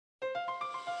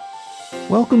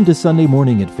Welcome to Sunday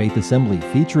Morning at Faith Assembly,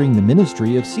 featuring the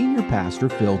ministry of Senior Pastor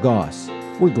Phil Goss.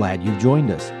 We're glad you've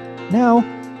joined us. Now,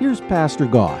 here's Pastor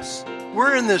Goss.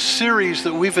 We're in this series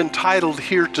that we've entitled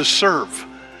Here to Serve,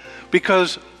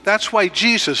 because that's why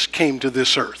Jesus came to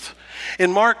this earth.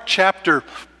 In Mark chapter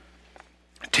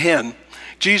 10,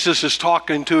 Jesus is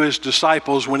talking to his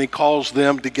disciples when he calls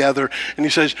them together, and he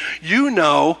says, you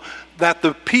know that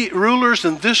the rulers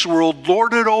in this world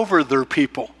lord it over their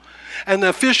people. And the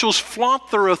officials flaunt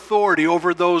their authority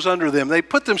over those under them. They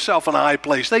put themselves in a high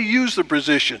place. They use their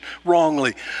position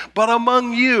wrongly. But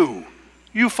among you,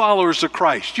 you followers of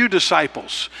Christ, you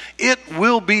disciples, it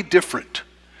will be different.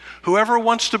 Whoever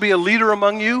wants to be a leader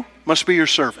among you must be your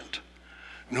servant.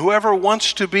 And whoever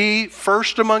wants to be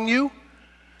first among you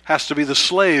has to be the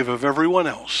slave of everyone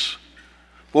else.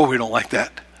 Well, we don't like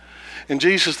that. And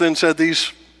Jesus then said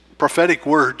these prophetic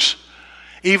words,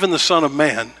 even the Son of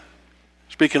Man,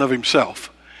 speaking of himself,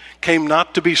 came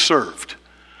not to be served,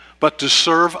 but to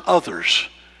serve others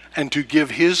and to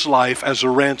give his life as a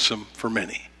ransom for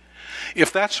many.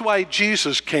 If that's why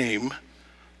Jesus came,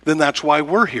 then that's why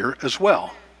we're here as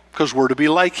well, because we're to be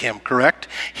like him, correct?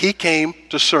 He came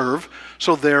to serve,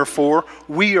 so therefore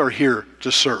we are here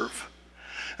to serve.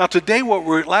 Now today,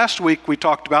 last week we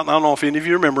talked about, and I don't know if any of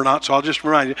you remember or not, so I'll just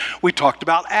remind you, we talked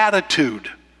about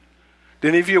attitude. Did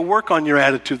any of you work on your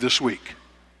attitude this week?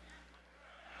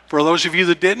 For those of you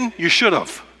that didn't, you should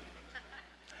have.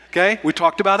 Okay? We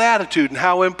talked about attitude and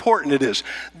how important it is.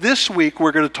 This week,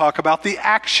 we're going to talk about the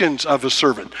actions of a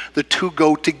servant. The two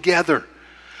go together.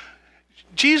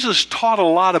 Jesus taught a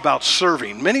lot about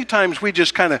serving. Many times we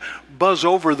just kind of buzz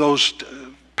over those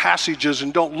passages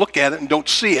and don't look at it and don't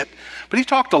see it. But he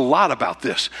talked a lot about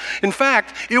this. In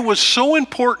fact, it was so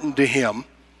important to him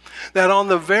that on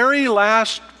the very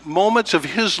last moments of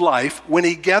his life, when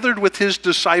he gathered with his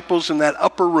disciples in that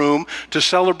upper room to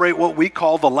celebrate what we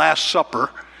call the Last Supper,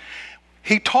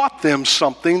 he taught them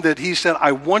something that he said,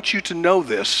 I want you to know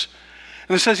this.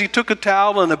 And it says he took a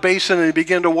towel and a basin and he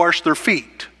began to wash their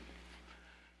feet.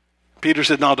 Peter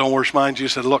said, no, don't wash mine.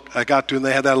 Jesus said, look, I got to. And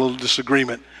they had that little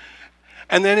disagreement.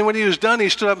 And then when he was done, he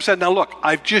stood up and said, now look,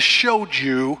 I've just showed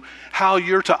you how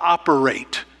you're to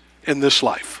operate in this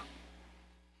life.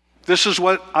 This is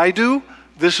what I do.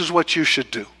 This is what you should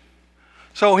do.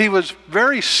 So he was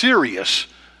very serious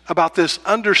about this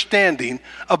understanding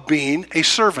of being a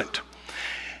servant.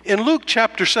 In Luke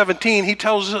chapter 17, he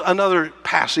tells another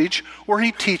passage where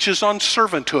he teaches on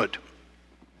servanthood.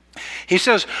 He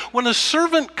says, when a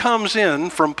servant comes in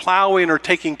from plowing or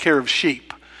taking care of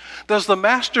sheep, does the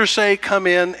master say, come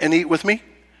in and eat with me?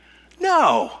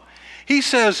 No. He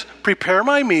says, prepare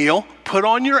my meal, put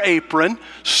on your apron,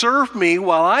 serve me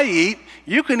while I eat.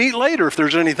 You can eat later if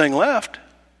there's anything left.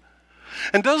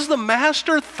 And does the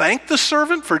master thank the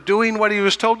servant for doing what he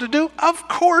was told to do? Of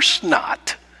course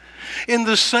not. In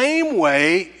the same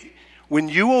way, when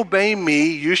you obey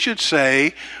me, you should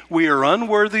say, we are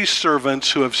unworthy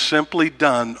servants who have simply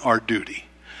done our duty.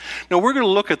 Now, we're going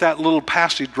to look at that little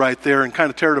passage right there and kind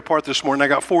of tear it apart this morning. I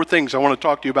got 4 things I want to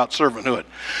talk to you about servanthood.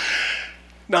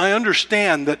 Now, I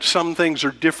understand that some things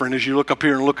are different as you look up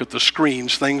here and look at the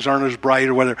screens. Things aren't as bright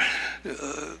or whatever.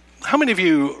 How many of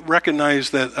you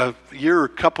recognize that a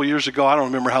couple years ago, I don't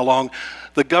remember how long,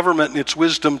 the government in its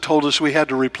wisdom told us we had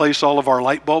to replace all of our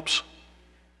light bulbs?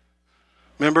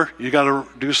 Remember? You got to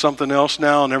do something else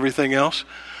now and everything else.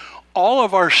 All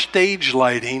of our stage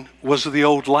lighting was the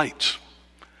old lights.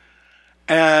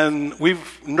 And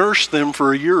we've nursed them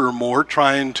for a year or more,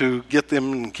 trying to get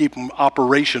them and keep them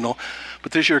operational.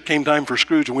 But this year it came time for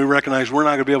Scrooge, and we recognized we're not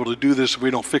going to be able to do this if we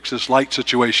don't fix this light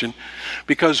situation,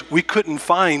 because we couldn't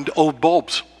find old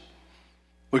bulbs.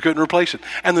 We couldn't replace it.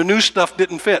 And the new stuff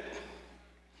didn't fit.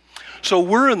 So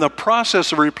we're in the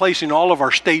process of replacing all of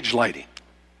our stage lighting.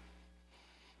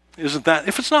 Isn't that?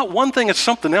 If it's not one thing, it's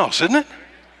something else, isn't it?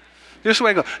 Just the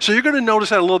way I go. So you're going to notice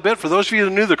that a little bit. For those of you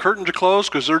who knew, the curtains are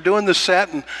closed because they're doing the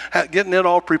set and getting it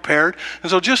all prepared.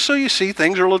 And so just so you see,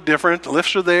 things are a little different. The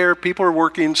lifts are there. People are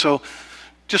working. So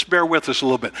just bear with us a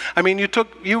little bit. I mean,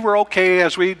 you were okay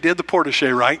as we did the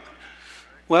porte-cochere, right?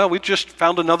 Well, we just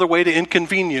found another way to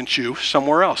inconvenience you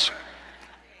somewhere else.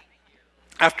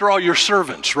 After all, you're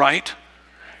servants, right?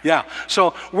 Yeah,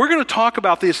 so we're going to talk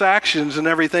about these actions and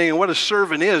everything and what a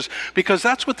servant is, because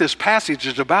that's what this passage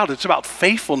is about. It's about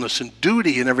faithfulness and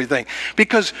duty and everything,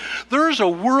 because there's a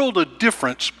world of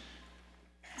difference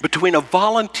between a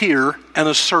volunteer and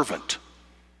a servant.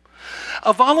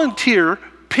 A volunteer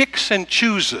picks and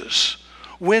chooses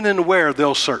when and where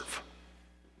they'll serve.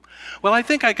 Well, I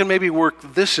think I can maybe work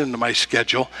this into my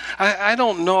schedule. I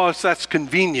don't know if that's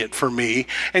convenient for me.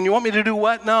 And you want me to do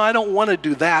what? No, I don't want to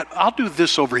do that. I'll do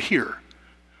this over here.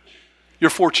 You're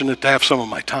fortunate to have some of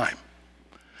my time.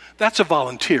 That's a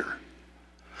volunteer.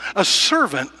 A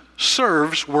servant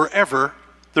serves wherever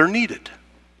they're needed.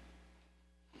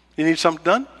 You need something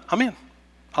done? I'm in.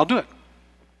 I'll do it.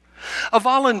 A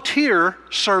volunteer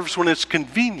serves when it's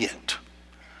convenient.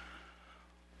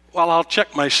 Well, I'll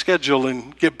check my schedule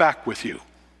and get back with you.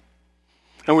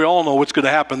 And we all know what's going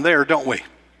to happen there, don't we?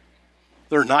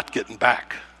 They're not getting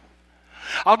back.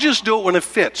 I'll just do it when it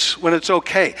fits, when it's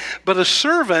okay. But a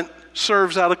servant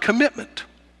serves out of commitment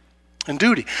and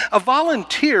duty. A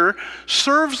volunteer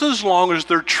serves as long as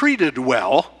they're treated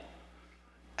well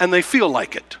and they feel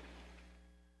like it.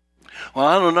 Well,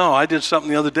 I don't know. I did something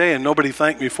the other day and nobody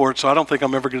thanked me for it, so I don't think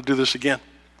I'm ever going to do this again.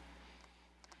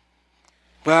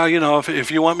 Well,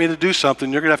 if you want me to do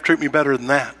something, you're going to have to treat me better than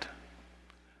that.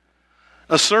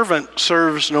 A servant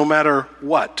serves no matter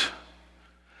what,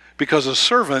 because a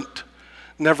servant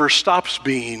never stops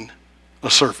being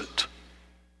a servant.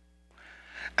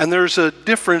 And there's a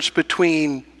difference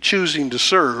between choosing to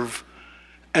serve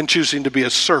and choosing to be a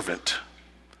servant.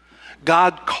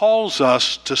 God calls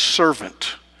us to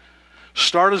servant.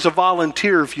 Start as a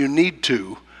volunteer if you need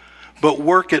to, but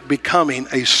work at becoming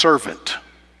a servant.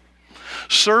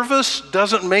 Service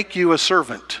doesn't make you a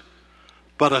servant,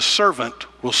 but a servant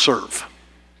will serve.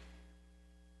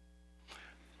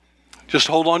 Just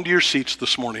hold on to your seats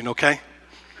this morning, okay?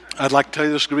 I'd like to tell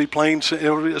you this is going to be plain. It's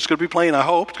going to be plain, I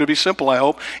hope. It's going to be simple, I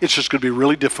hope. It's just going to be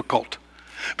really difficult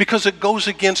because it goes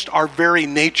against our very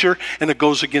nature and it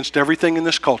goes against everything in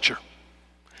this culture.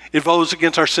 It goes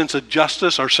against our sense of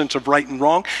justice, our sense of right and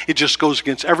wrong. It just goes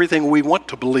against everything we want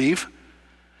to believe.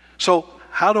 So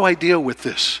how do I deal with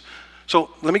this? So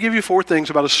let me give you 4 things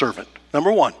about a servant.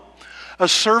 Number 1, a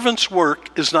servant's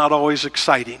work is not always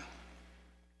exciting.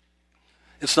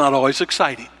 It's not always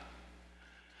exciting.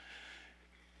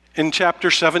 In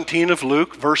chapter 17 of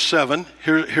Luke, verse 7,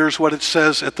 here's what it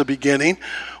says at the beginning.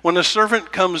 When a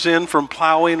servant comes in from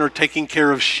plowing or taking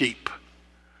care of sheep.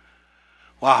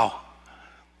 Wow.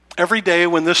 Every day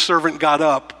when this servant got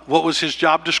up, what was his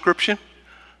job description?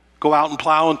 Go out and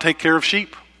plow and take care of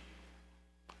sheep.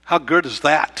 How good is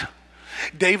that?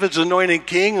 David's anointed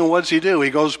king, and what does he do? He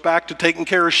goes back to taking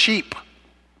care of sheep.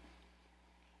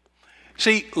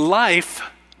 See, life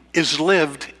is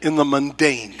lived in the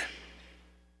mundane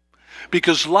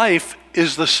because life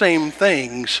is the same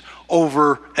things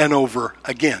over and over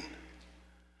again.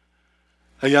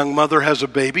 A young mother has a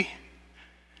baby.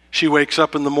 She wakes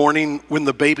up in the morning when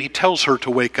the baby tells her to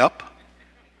wake up.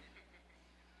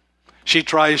 She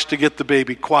tries to get the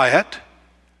baby quiet.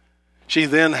 She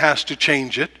then has to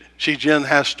change it. She then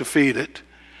has to feed it.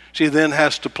 She then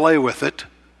has to play with it,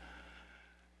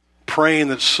 praying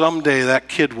that someday that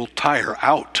kid will tire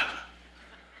out.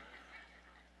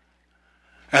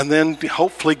 And then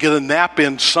hopefully get a nap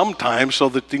in sometime so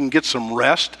that you can get some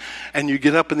rest. And you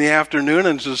get up in the afternoon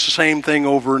and it's the same thing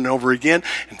over and over again.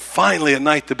 And finally at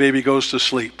night the baby goes to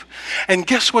sleep. And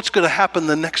guess what's going to happen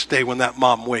the next day when that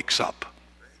mom wakes up?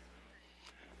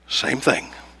 Same thing.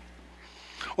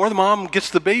 Or the mom gets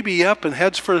the baby up and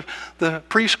heads for the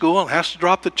preschool and has to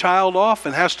drop the child off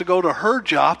and has to go to her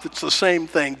job. It's the same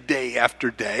thing day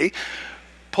after day,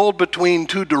 pulled between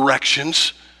 2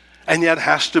 directions, and yet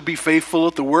has to be faithful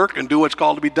at the work and do what's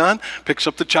called to be done. Picks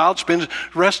up the child, spends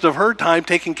the rest of her time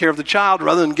taking care of the child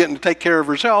rather than getting to take care of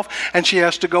herself, and she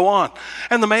has to go on.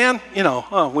 And the man,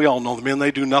 we all know the men,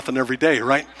 they do nothing every day,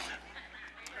 right?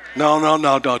 No.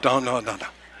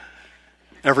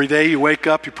 Every day you wake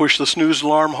up, you push the snooze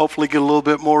alarm, hopefully get a little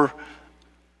bit more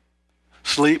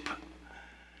sleep.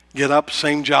 Get up,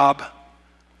 same job,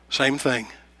 same thing.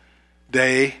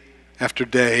 Day after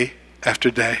day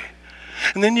after day.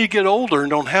 And then you get older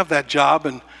and don't have that job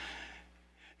and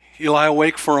you lie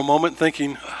awake for a moment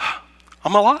thinking,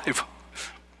 I'm alive.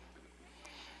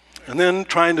 And then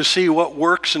trying to see what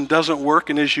works and doesn't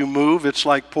work, and as you move, it's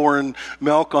like pouring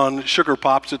milk on sugar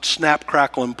pops. It's snap,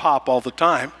 crackle, and pop all the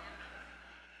time.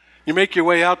 You make your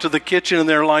way out to the kitchen and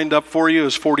they're lined up for you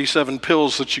as 47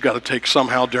 pills that you got to take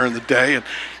somehow during the day and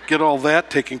get all that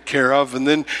taken care of. And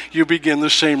then you begin the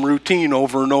same routine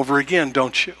over and over again,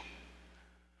 don't you?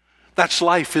 That's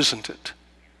life, isn't it?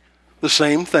 The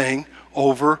same thing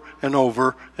over and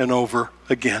over and over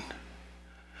again.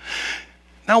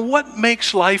 Now, what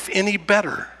makes life any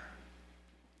better?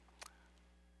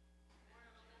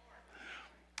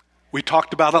 We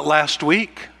talked about it last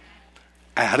week.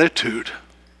 Attitude.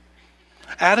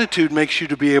 Attitude makes you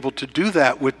to be able to do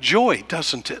that with joy,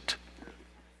 doesn't it?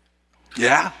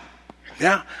 Yeah.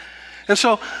 And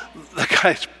so the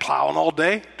guy's plowing all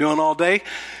day, doing all day,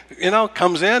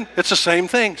 comes in, it's the same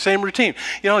thing, same routine.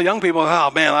 Young people,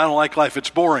 oh man, I don't like life, it's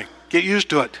boring. Get used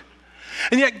to it.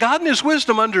 And yet God in his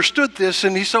wisdom understood this,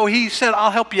 and so he said,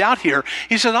 I'll help you out here.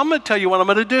 He said, I'm going to tell you what I'm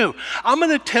going to do. I'm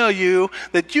going to tell you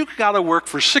that you got to work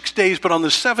for 6 days, but on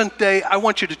the seventh day, I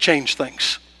want you to change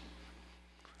things.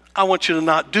 I want you to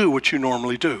not do what you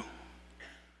normally do.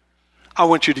 I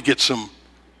want you to get some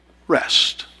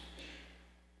rest.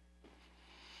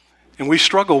 And we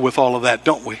struggle with all of that,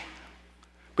 don't we?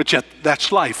 But yet,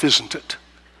 that's life, isn't it?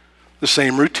 The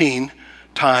same routine,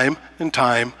 time and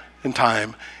time and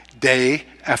time, day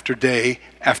after day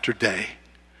after day.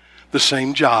 The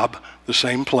same job, the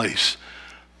same place,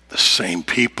 the same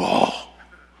people.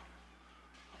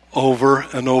 Over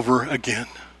and over again.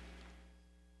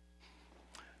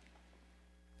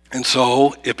 And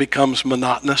so it becomes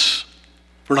monotonous.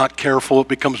 If we're not careful, it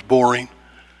becomes boring.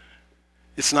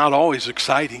 It's not always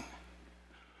exciting,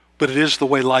 but it is the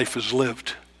way life is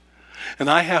lived. And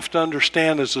I have to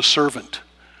understand as a servant,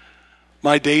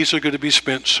 my days are going to be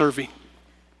spent serving,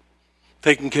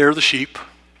 taking care of the sheep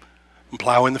and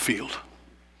plowing the field.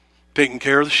 Taking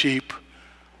care of the sheep,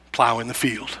 plowing the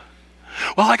field.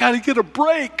 Well, I got to get a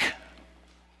break.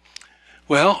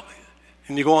 Well,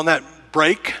 and you go on that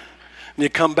break, and you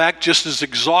come back just as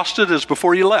exhausted as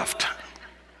before you left.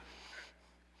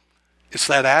 It's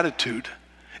that attitude.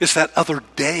 It's that other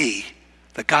day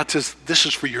that God says, this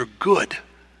is for your good.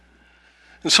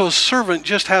 And so a servant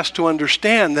just has to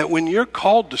understand that when you're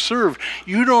called to serve,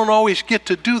 you don't always get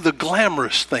to do the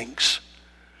glamorous things.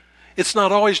 It's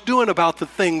not always doing about the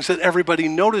things that everybody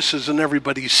notices and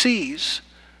everybody sees.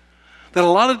 That a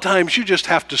lot of times you just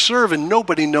have to serve and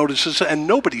nobody notices and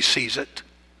nobody sees it.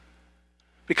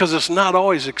 Because it's not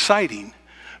always exciting,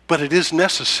 but it is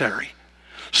necessary.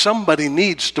 Somebody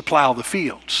needs to plow the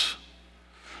fields.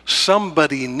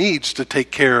 Somebody needs to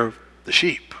take care of the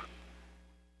sheep.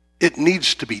 It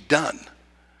needs to be done.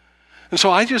 And so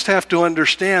I just have to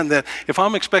understand that if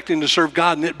I'm expecting to serve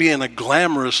God and it being a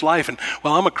glamorous life, and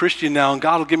well, I'm a Christian now and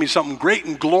God will give me something great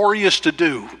and glorious to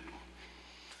do,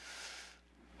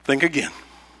 think again.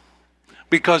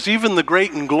 Because even the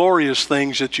great and glorious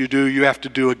things that you do, you have to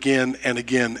do again and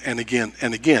again and again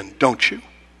and again, don't you?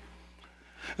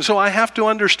 And so I have to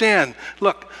understand,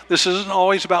 look, this isn't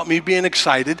always about me being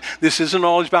excited. This isn't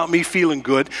always about me feeling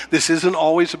good. This isn't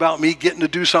always about me getting to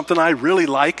do something I really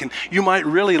like, and you might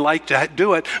really like to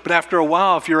do it, but after a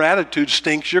while, if your attitude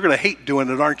stinks, you're going to hate doing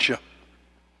it, aren't you?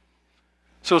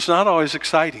 So it's not always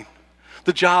exciting.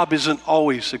 The job isn't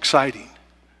always exciting.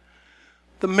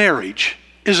 The marriage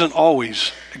isn't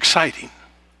always exciting.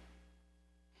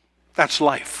 That's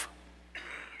life.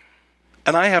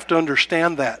 And I have to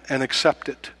understand that and accept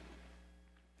it.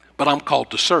 But I'm called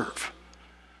to serve,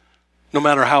 no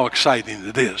matter how exciting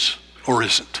it is or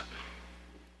isn't.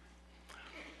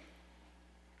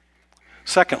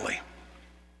 Secondly,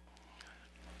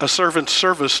 a servant's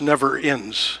service never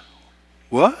ends.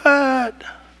 What?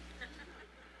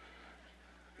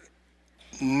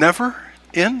 Never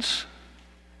ends?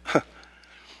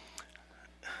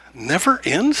 Never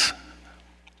ends?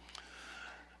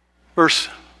 Verse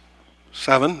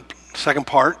 7, second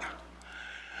part.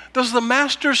 Does the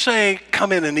master say,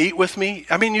 come in and eat with me?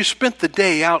 I mean, you spent the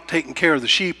day out taking care of the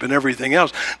sheep and everything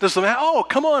else. Does the master,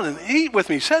 come on and eat with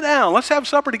me. Sit down. Let's have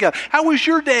supper together. How was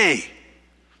your day?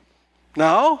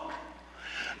 No.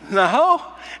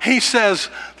 He says,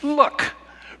 look,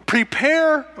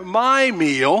 prepare my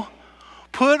meal,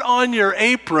 put on your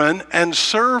apron, and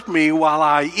serve me while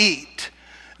I eat.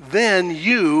 Then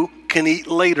you can eat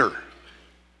later.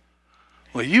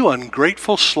 Well, you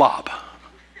ungrateful slob.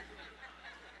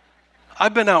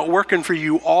 I've been out working for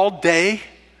you all day,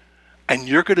 and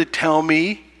you're going to tell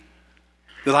me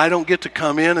that I don't get to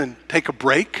come in and take a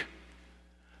break?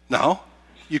 No,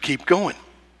 you keep going.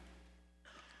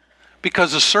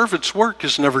 Because a servant's work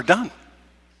is never done.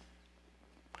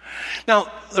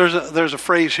 Now, there's a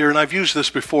phrase here, and I've used this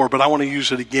before, but I want to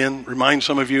use it again, remind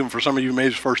some of you, and for some of you maybe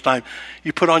it's the first time,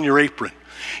 you put on your apron.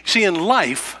 See, in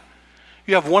life,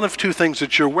 you have one of two things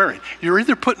that you're wearing. You're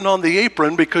either putting on the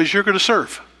apron because you're going to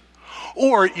serve,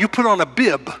 or you put on a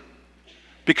bib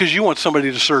because you want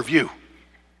somebody to serve you.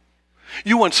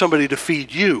 You want somebody to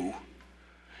feed you.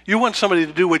 You want somebody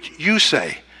to do what you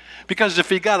say. Because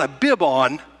if you got a bib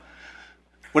on,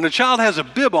 when a child has a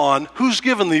bib on, who's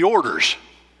giving the orders?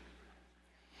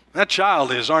 That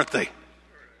child is, aren't they?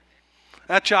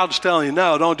 That child's telling you,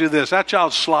 no, don't do this. That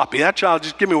child's sloppy. That child,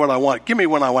 just give me what I want. Give me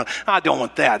what I want. I don't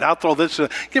want that. I'll throw this.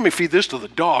 Feed this to the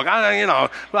dog.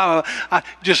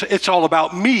 It's all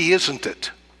about me, isn't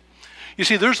it? You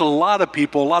see, there's a lot of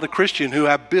people, a lot of Christians who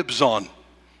have bibs on.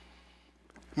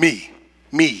 Me.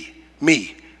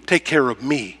 Take care of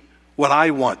me. What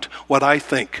I want, what I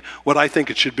think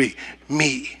it should be.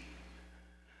 Me.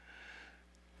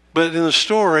 But in the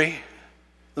story,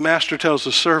 the master tells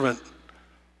the servant,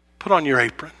 put on your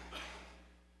apron.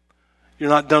 You're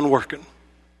not done working.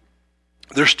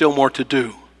 There's still more to do.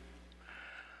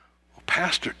 Well,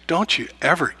 Pastor, don't you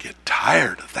ever get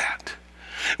tired of that?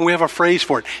 And we have a phrase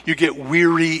for it. You get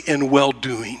weary in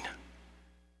well-doing.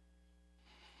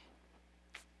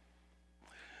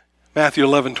 Matthew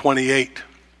 11:28.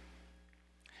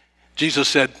 Jesus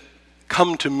said,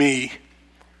 come to me,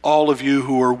 all of you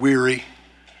who are weary,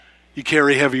 you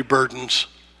carry heavy burdens.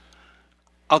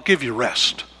 I'll give you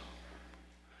rest.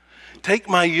 Take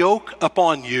my yoke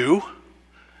upon you.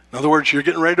 In other words, you're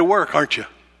getting ready to work, aren't you?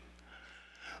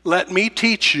 Let me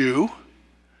teach you,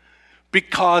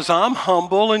 because I'm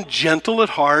humble and gentle at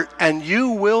heart, and you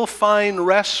will find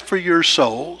rest for your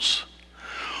souls.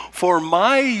 For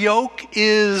my yoke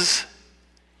is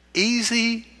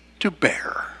easy to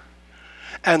bear,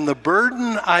 and the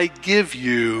burden I give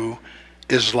you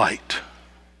is light.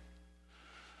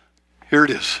 Here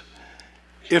it is.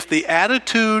 If the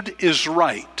attitude is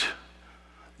right,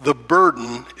 the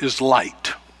burden is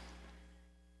light.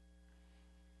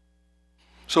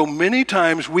 So many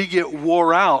times we get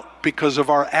wore out because of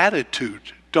our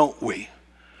attitude, don't we?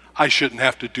 I shouldn't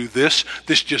have to do this.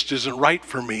 This just isn't right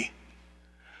for me.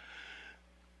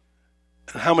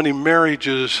 And how many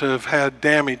marriages have had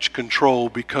damage control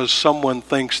because someone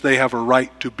thinks they have a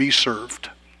right to be served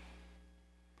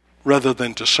rather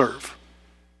than to serve?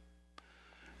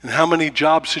 And how many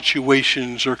job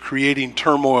situations are creating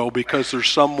turmoil because there's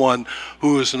someone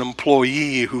who is an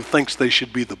employee who thinks they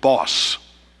should be the boss?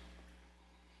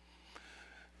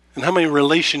 And how many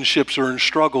relationships are in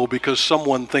struggle because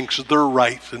someone thinks they're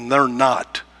right and they're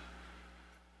not?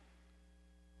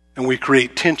 And we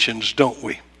create tensions, don't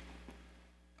we?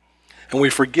 And we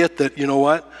forget that, you know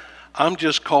what? I'm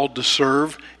just called to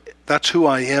serve. That's who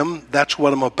I am. That's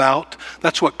what I'm about.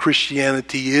 That's what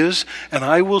Christianity is. And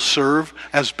I will serve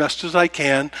as best as I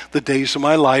can the days of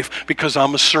my life because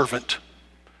I'm a servant.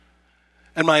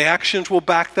 And my actions will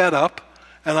back that up.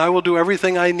 And I will do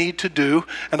everything I need to do.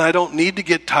 And I don't need to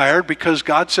get tired because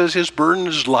God says his burden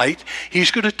is light.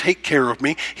 He's going to take care of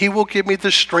me. He will give me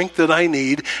the strength that I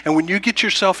need. And when you get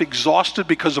yourself exhausted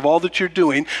because of all that you're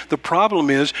doing, the problem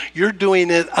is you're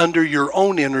doing it under your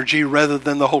own energy rather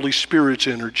than the Holy Spirit's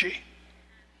energy.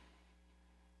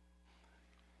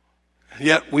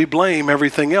 Yet we blame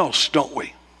everything else, don't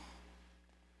we?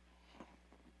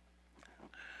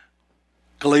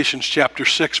 Galatians chapter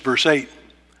 6, verse 8.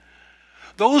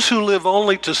 Those who live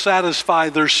only to satisfy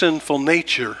their sinful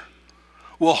nature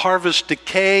will harvest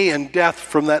decay and death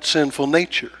from that sinful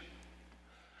nature.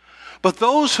 But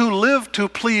those who live to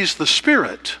please the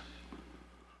Spirit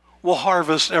will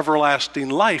harvest everlasting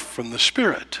life from the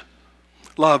Spirit.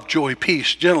 Love, joy,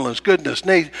 peace, gentleness, goodness,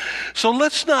 nature. So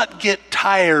let's not get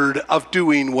tired of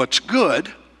doing what's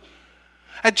good.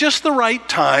 At just the right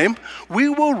time, we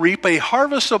will reap a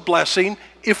harvest of blessing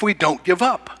if we don't give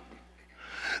up.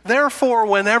 Therefore,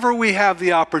 whenever we have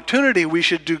the opportunity, we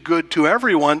should do good to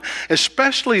everyone,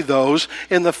 especially those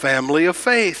in the family of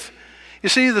faith. You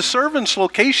see, the servant's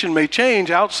location may change,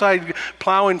 outside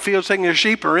plowing fields, taking their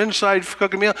sheep, or inside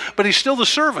cooking meal, but he's still the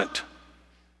servant.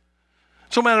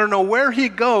 So no matter where he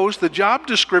goes, the job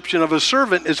description of a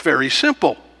servant is very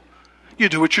simple. You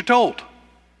do what you're told.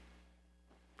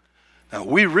 Now,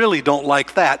 we really don't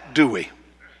like that, do we?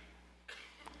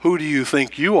 Who do you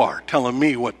think you are telling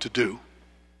me what to do?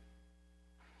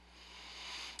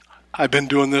 I've been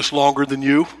doing this longer than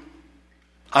you.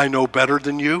 I know better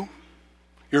than you.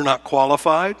 You're not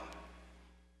qualified.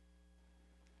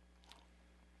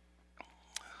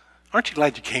 Aren't you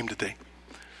glad you came today?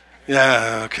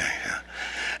 Yeah, okay. Yeah.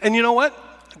 And you know what?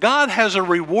 God has a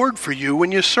reward for you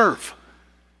when you serve.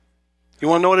 You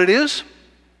want to know what it is?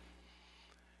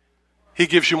 He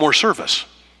gives you more service.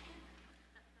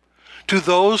 To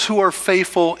those who are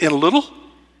faithful in little,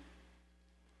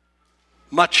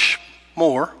 much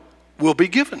more will be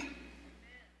given.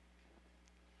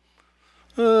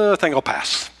 I think I'll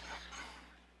pass.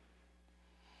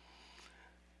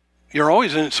 You're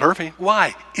always in it serving.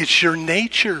 Why? It's your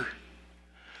nature.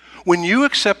 When you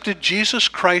accepted Jesus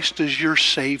Christ as your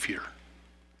Savior.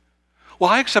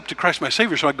 Well, I accepted Christ my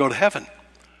Savior so I go to heaven.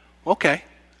 Okay.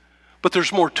 But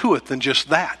there's more to it than just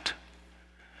that.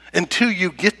 Until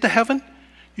you get to heaven,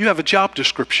 you have a job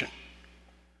description.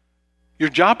 Your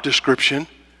job description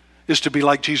is to be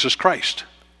like Jesus Christ.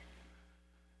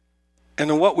 And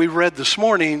in what we read this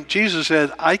morning, Jesus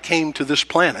said, I came to this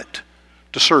planet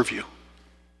to serve you.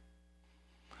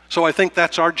 So I think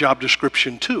that's our job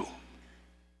description too.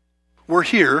 We're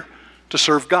here to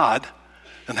serve God.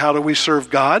 And how do we serve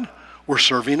God? We're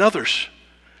serving others.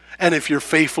 And if you're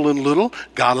faithful in little,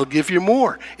 God will give you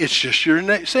more. It's just your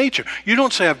nature. You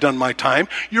don't say, I've done my time.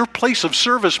 Your place of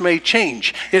service may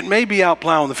change. It may be out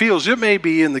plowing the fields. It may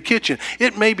be in the kitchen.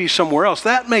 It may be somewhere else.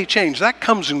 That may change. That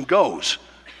comes and goes.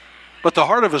 But the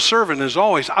heart of a servant is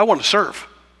always, I want to serve.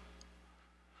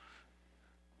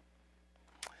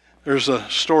 There's a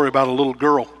story about a little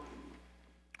girl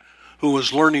who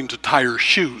was learning to tie her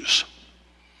shoes.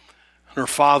 And her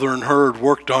father and her had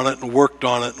worked on it and worked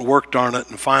on it and worked on it,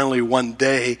 and finally one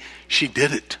day she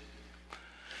did it.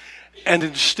 And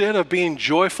instead of being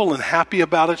joyful and happy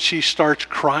about it, she starts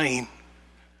crying.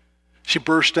 She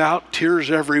burst out,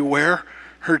 tears everywhere.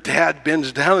 Her dad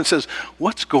bends down and says,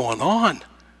 "What's going on?"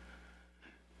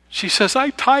 She says, "I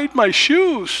tied my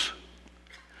shoes."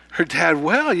 Her dad,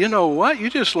 "Well, you know what? You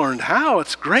just learned how.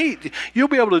 It's great. You'll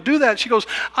be able to do that." She goes,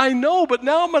 "I know, but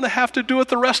now I'm going to have to do it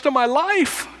the rest of my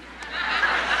life."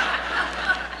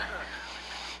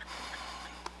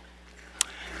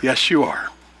 Yes, you are.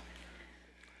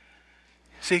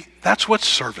 See, that's what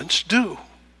servants do.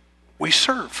 We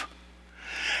serve.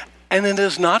 And it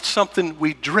is not something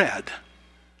we dread.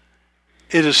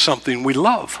 It is something we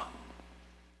love.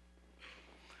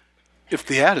 If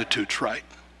the attitude's right.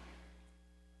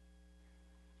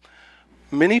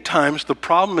 Many times the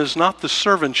problem is not the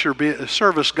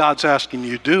service God's asking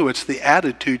you to do, it's the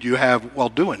attitude you have while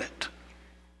doing it.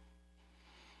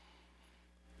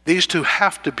 These two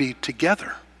have to be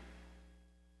together.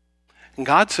 And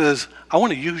God says, I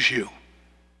want to use you.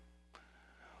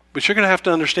 But you're going to have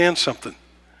to understand something.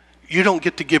 You don't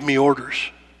get to give me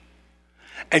orders.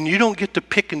 And you don't get to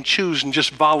pick and choose and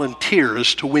just volunteer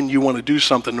as to when you want to do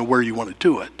something and where you want to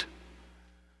do it.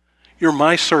 You're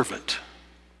my servant.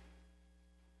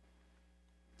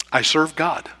 I serve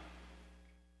God.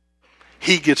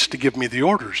 He gets to give me the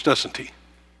orders, doesn't he?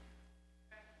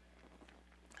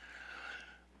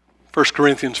 1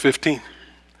 Corinthians 15.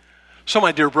 So,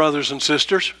 my dear brothers and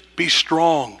sisters, be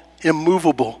strong,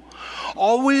 immovable.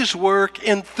 Always work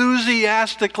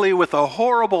enthusiastically with a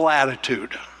horrible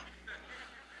attitude.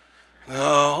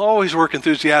 Always work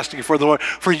enthusiastically for the Lord.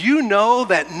 For you know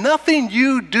that nothing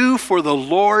you do for the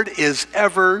Lord is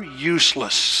ever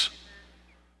useless.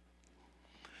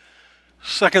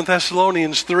 2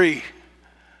 Thessalonians 3.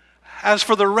 As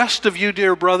for the rest of you,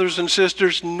 dear brothers and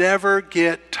sisters, never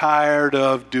get tired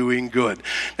of doing good.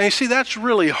 Now, you see, that's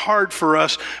really hard for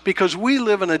us because we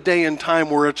live in a day and time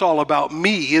where it's all about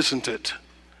me, isn't it?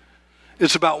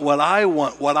 It's about what I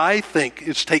want, what I think.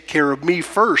 It's take care of me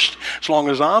first, as long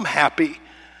as I'm happy.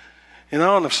 You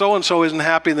know, and if so-and-so isn't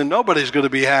happy, then nobody's going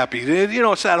to be happy. You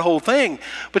know, it's that whole thing.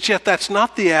 But yet that's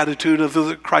not the attitude of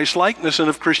the Christ-likeness and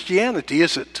of Christianity,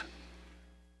 is it?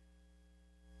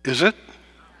 Is it?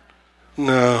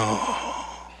 No.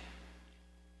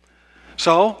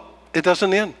 So, it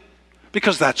doesn't end.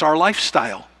 Because that's our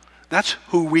lifestyle. That's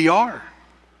who we are.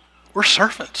 We're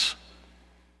servants.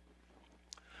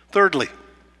 Thirdly,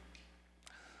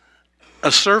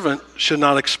 a servant should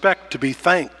not expect to be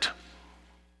thanked.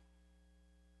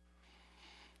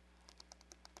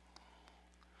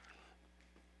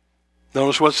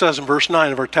 Notice what it says in verse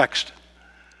 9 of our text.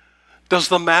 Does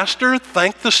the master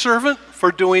thank the servant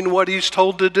for doing what he's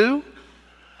told to do?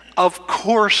 Of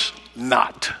course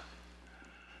not.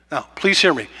 Now, please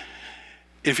hear me.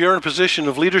 If you're in a position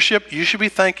of leadership, you should be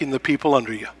thanking the people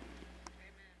under you.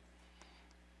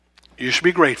 You should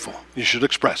be grateful. You should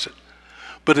express it.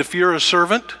 But if you're a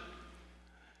servant,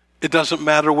 it doesn't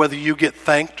matter whether you get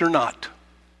thanked or not.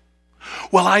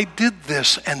 Well, I did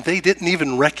this and they didn't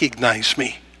even recognize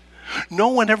me. No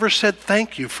one ever said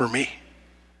thank you for me.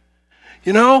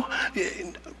 You know,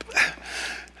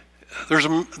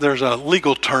 there's a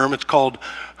legal term. It's called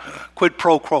quid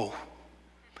pro quo.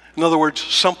 In other words,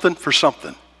 something for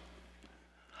something.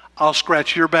 I'll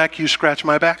scratch your back, you scratch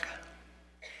my back.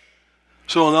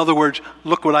 So in other words,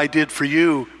 look what I did for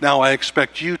you. Now I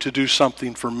expect you to do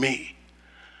something for me.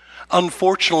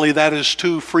 Unfortunately, that is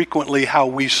too frequently how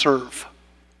we serve.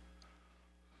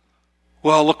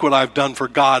 Well, look what I've done for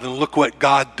God, and look what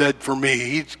God did for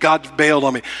me. God's bailed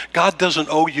on me. God doesn't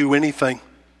owe you anything.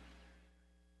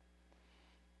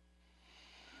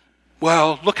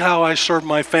 Well, look how I served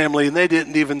my family, and they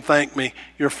didn't even thank me.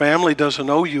 Your family doesn't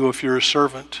owe you if you're a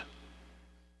servant.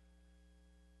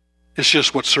 It's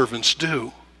just what servants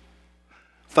do,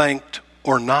 thanked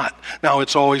or not. Now,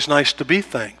 it's always nice to be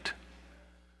thanked.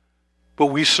 But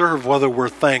we serve whether we're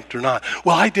thanked or not.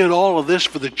 Well, I did all of this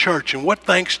for the church, and what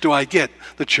thanks do I get?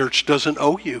 The church doesn't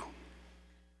owe you.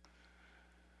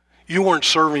 You weren't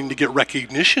serving to get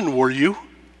recognition, were you?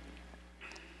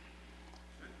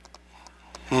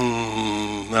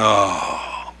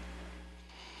 No.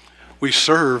 We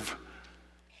serve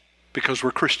because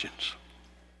we're Christians.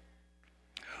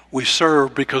 We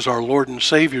serve because our Lord and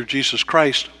Savior, Jesus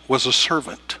Christ, was a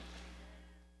servant.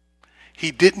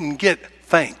 He didn't get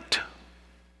thanked.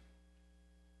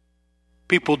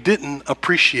 People didn't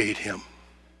appreciate him.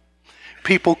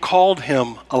 People called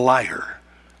him a liar,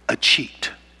 a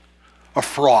cheat, a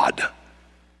fraud.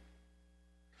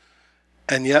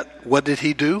 And yet, what did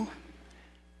he do?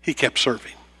 He kept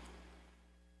serving.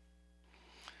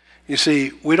 You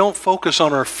see, we don't focus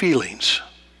on our feelings.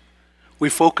 We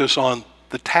focus on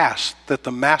the task that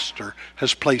the Master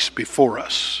has placed before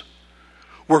us.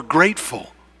 We're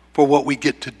grateful for what we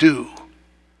get to do.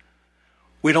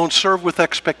 We don't serve with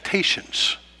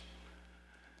expectations.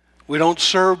 We don't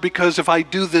serve because if I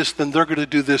do this, then they're going to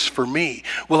do this for me.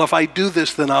 Well, if I do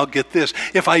this, then I'll get this.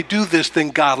 If I do this, then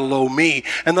God will owe me.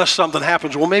 And thus something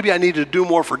happens. Well, maybe I need to do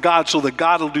more for God so that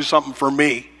God will do something for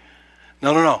me.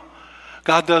 No.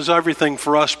 God does everything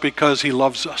for us because he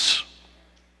loves us.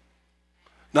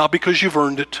 Not because you've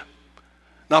earned it.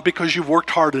 Not because you've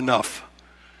worked hard enough.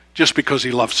 Just because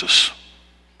he loves us.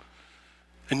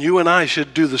 And you and I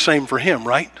should do the same for him,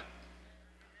 right?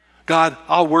 God,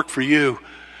 I'll work for you.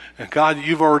 And God,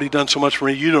 you've already done so much for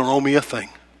me. You don't owe me a thing.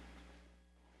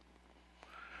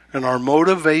 And our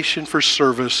motivation for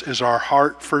service is our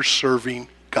heart for serving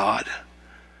God.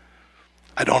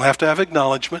 I don't have to have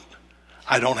acknowledgement.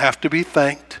 I don't have to be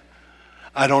thanked.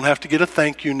 I don't have to get a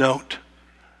thank you note.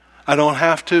 I don't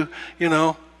have to,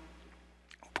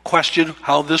 question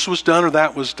how this was done or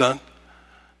that was done.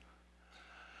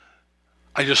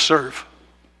 I just serve.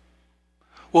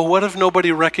 Well, what if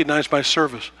nobody recognized my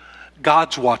service?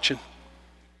 God's watching.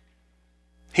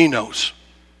 He knows.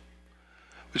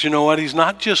 But you know what? He's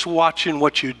not just watching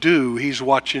what you do. He's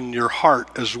watching your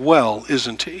heart as well,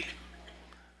 isn't he?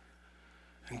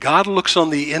 And God looks on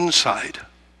the inside,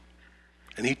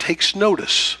 and he takes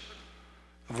notice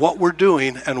of what we're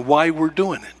doing and why we're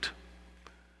doing it.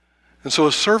 And so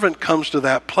a servant comes to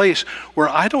that place where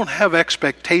I don't have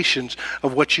expectations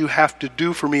of what you have to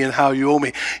do for me and how you owe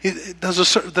me. Does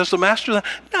the master?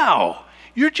 No.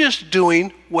 You're just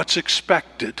doing what's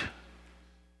expected.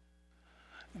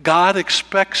 God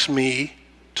expects me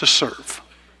to serve.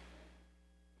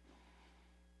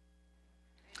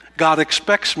 God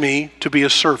expects me to be a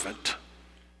servant.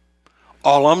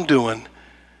 All I'm doing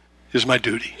is my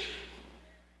duty.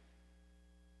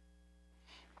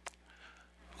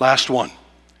 Last one.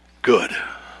 Good.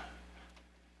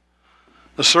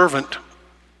 The servant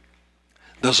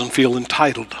doesn't feel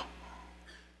entitled.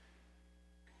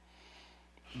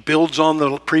 Builds on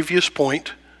the previous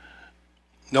point.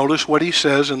 Notice what he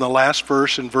says in the last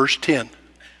verse in verse 10.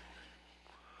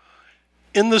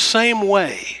 In the same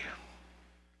way,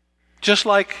 just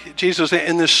like Jesus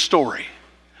in this story,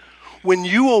 when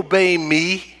you obey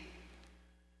me,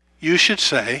 you should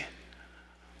say,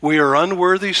 we are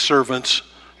unworthy servants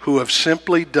who have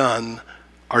simply done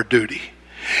our duty.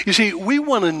 You see, we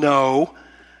want to know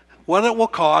what it will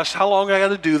cost, how long I got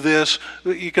to do this,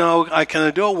 I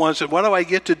can do it once, and what do I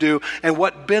get to do, and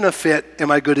what benefit am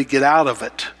I going to get out of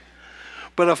it?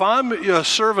 But if I'm a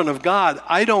servant of God,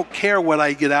 I don't care what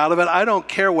I get out of it. I don't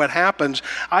care what happens.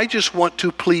 I just want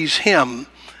to please him.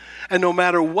 And no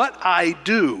matter what I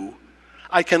do,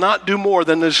 I cannot do more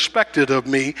than is expected of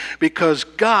me because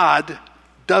God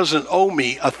doesn't owe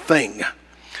me a thing.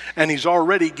 And he's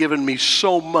already given me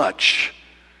so much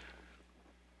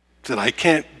that I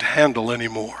can't handle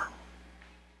anymore.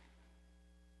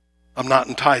 I'm not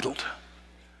entitled.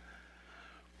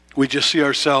 We just see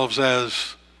ourselves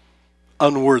as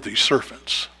unworthy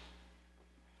servants.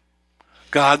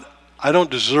 God, I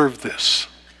don't deserve this.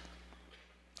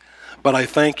 But I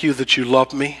thank you that you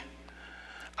love me.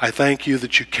 I thank you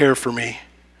that you care for me.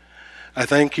 I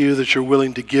thank you that you're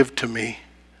willing to give to me.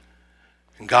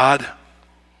 And God,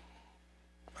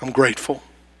 I'm grateful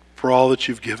for all that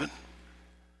you've given.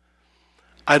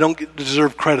 I don't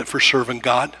deserve credit for serving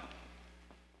God.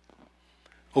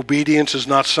 Obedience is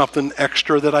not something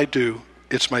extra that I do.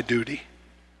 It's my duty.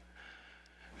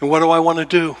 And what do I want to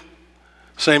do?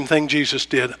 Same thing Jesus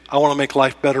did. I want to make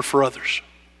life better for others.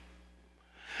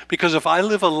 Because if I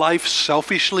live a life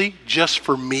selfishly just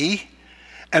for me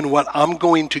and what I'm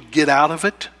going to get out of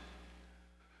it,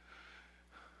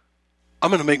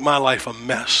 I'm going to make my life a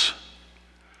mess.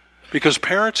 Because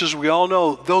parents, as we all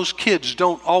know, those kids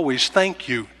don't always thank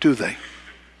you, do they?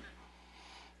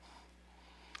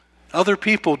 Other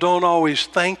people don't always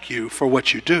thank you for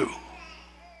what you do.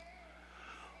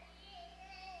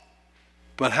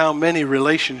 But how many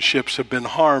relationships have been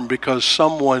harmed because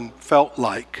someone felt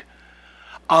like,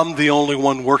 I'm the only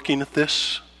one working at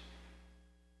this?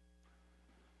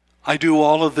 I do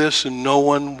all of this and no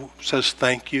one says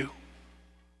thank you.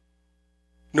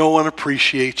 No one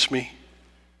appreciates me.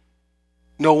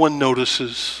 No one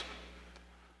notices.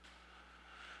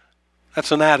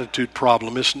 That's an attitude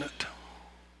problem, isn't it?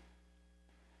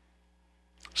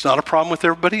 It's not a problem with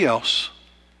everybody else.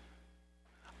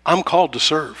 I'm called to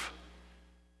serve.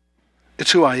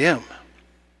 It's who I am.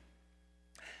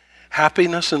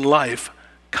 Happiness in life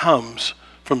comes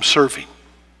from serving,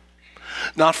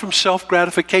 not from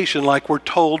self-gratification like we're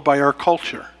told by our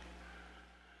culture.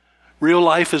 Real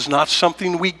life is not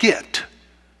something we get.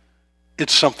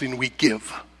 It's something we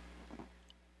give.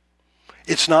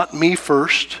 It's not me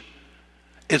first.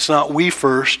 It's not we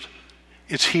first.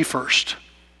 It's He first.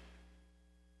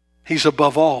 He's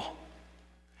above all.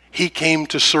 He came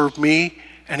to serve me,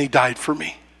 and He died for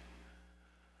me.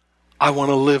 I want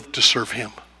to live to serve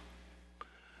Him.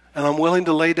 And I'm willing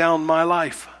to lay down my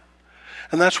life.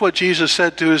 And that's what Jesus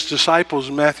said to His disciples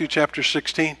in Matthew chapter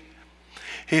 16.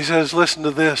 He says, listen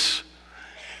to this.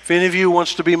 If any of you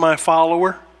wants to be my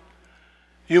follower,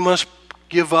 you must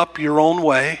give up your own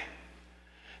way,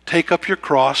 take up your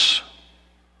cross,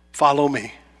 follow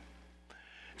me.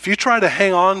 If you try to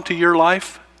hang on to your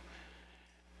life,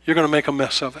 you're going to make a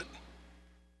mess of it.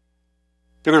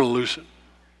 You're going to lose it.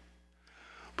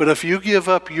 But if you give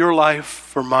up your life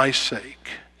for my sake,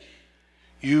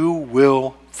 you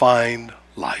will find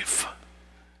life.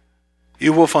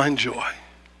 You will find joy.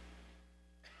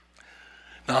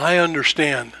 Now, I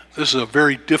understand this is a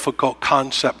very difficult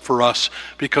concept for us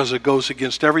because it goes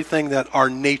against everything that our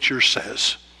nature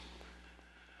says.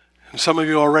 And some of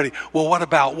you already, well, what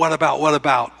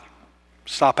about?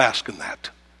 Stop asking that.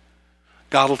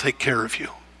 God will take care of you.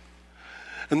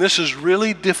 And this is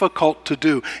really difficult to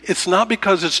do. It's not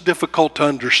because it's difficult to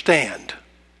understand.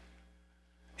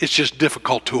 It's just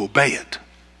difficult to obey it.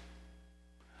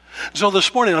 So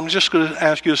this morning, I'm just going to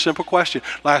ask you a simple question.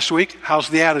 Last week, how's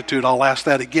the attitude? I'll ask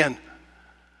that again.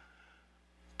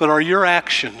 But are your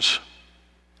actions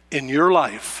in your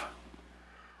life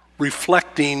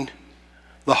reflecting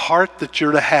the heart that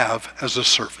you're to have as a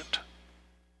servant?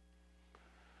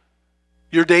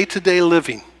 Your day-to-day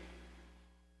living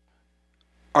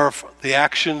are the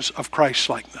actions of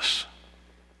Christ-likeness,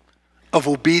 of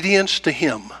obedience to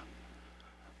Him,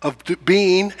 of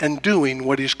being and doing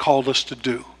what He's called us to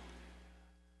do.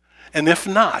 And if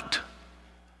not,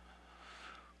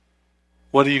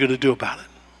 what are you going to do about it?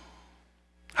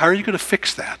 How are you going to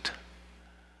fix that?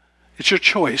 It's your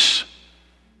choice.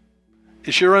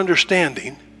 It's your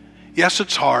understanding. Yes,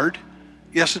 it's hard.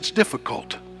 Yes, it's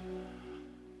difficult.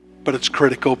 But it's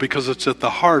critical because it's at the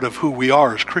heart of who we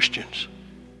are as Christians.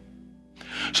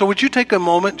 So would you take a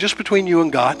moment just between you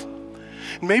and God?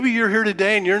 Maybe you're here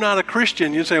today and you're not a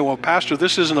Christian. You say, well, Pastor,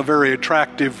 this isn't a very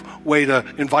attractive way to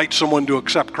invite someone to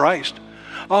accept Christ.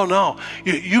 Oh, no.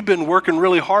 You've been working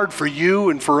really hard for you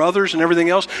and for others and everything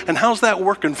else. And how's that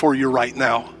working for you right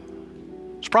now?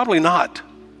 It's probably not.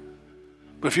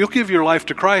 But if you'll give your life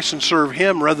to Christ and serve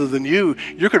Him rather than you,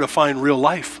 you're going to find real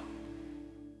life.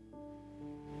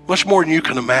 Much more than you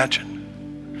can imagine.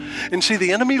 And see,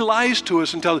 the enemy lies to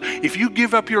us and tells us, if you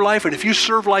give up your life and if you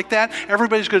serve like that,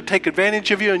 everybody's going to take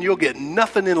advantage of you and you'll get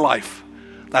nothing in life.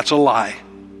 That's a lie.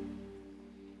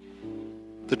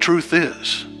 The truth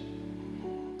is,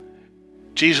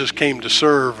 Jesus came to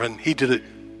serve and He did it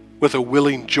with a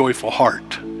willing, joyful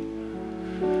heart.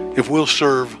 If we'll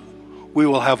serve, we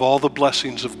will have all the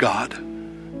blessings of God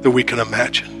that we can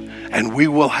imagine, and we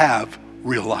will have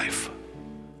real life.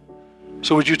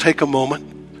 So would you take a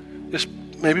moment, just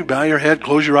maybe bow your head,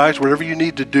 close your eyes, whatever you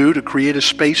need to do to create a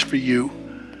space for you.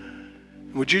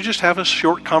 Would you just have a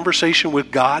short conversation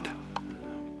with God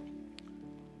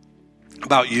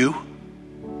about you?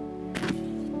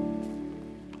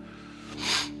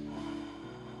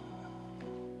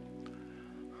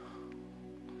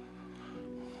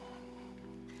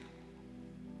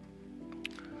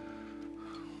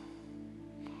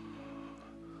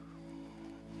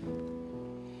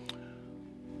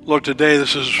 Lord, today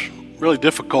this is really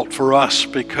difficult for us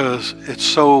because it's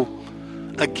so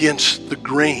against the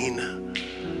grain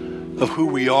of who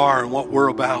we are and what we're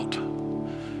about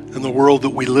and the world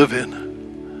that we live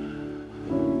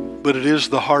in. But it is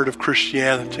the heart of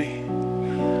Christianity.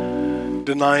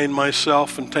 Denying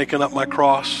myself and taking up my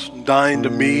cross and dying to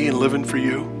me and living for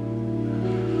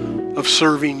you. Of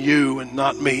serving you and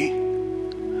not me.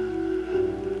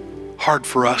 Hard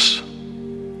for us.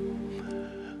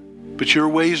 But your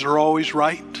ways are always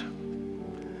right.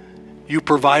 You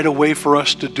provide a way for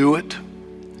us to do it.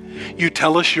 You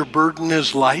tell us your burden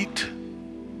is light.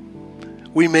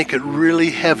 We make it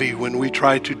really heavy when we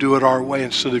try to do it our way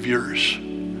instead of yours.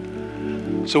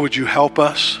 So would you help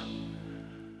us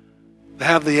to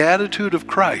have the attitude of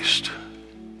Christ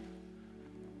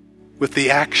with the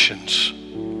actions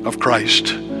of Christ,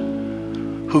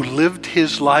 who lived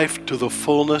his life to the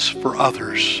fullness for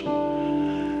others,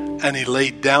 and he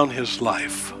laid down his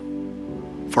life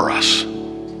for us.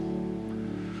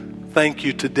 Thank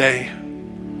you today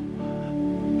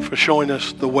for showing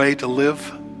us the way to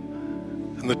live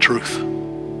and the truth.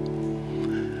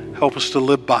 Help us to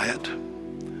live by it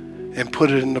and put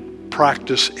it into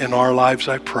practice in our lives,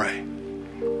 I pray.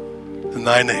 In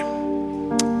thy name,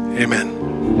 amen.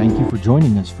 Thank you for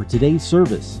joining us for today's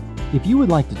service. If you would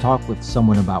like to talk with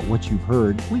someone about what you've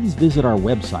heard, please visit our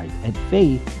website at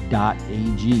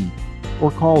faith.ag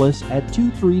or call us at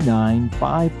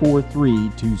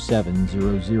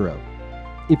 239-543-2700.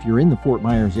 If you're in the Fort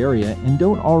Myers area and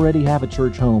don't already have a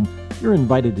church home, you're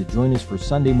invited to join us for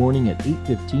Sunday morning at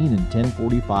 8:15 and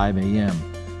 10:45 a.m.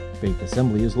 Faith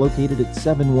Assembly is located at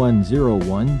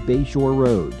 7101 Bayshore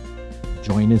Road.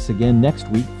 Join us again next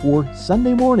week for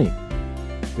Sunday Morning.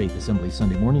 Faith Assembly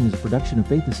Sunday Morning is a production of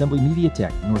Faith Assembly Media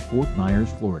Tech, North Fort Myers,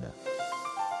 Florida.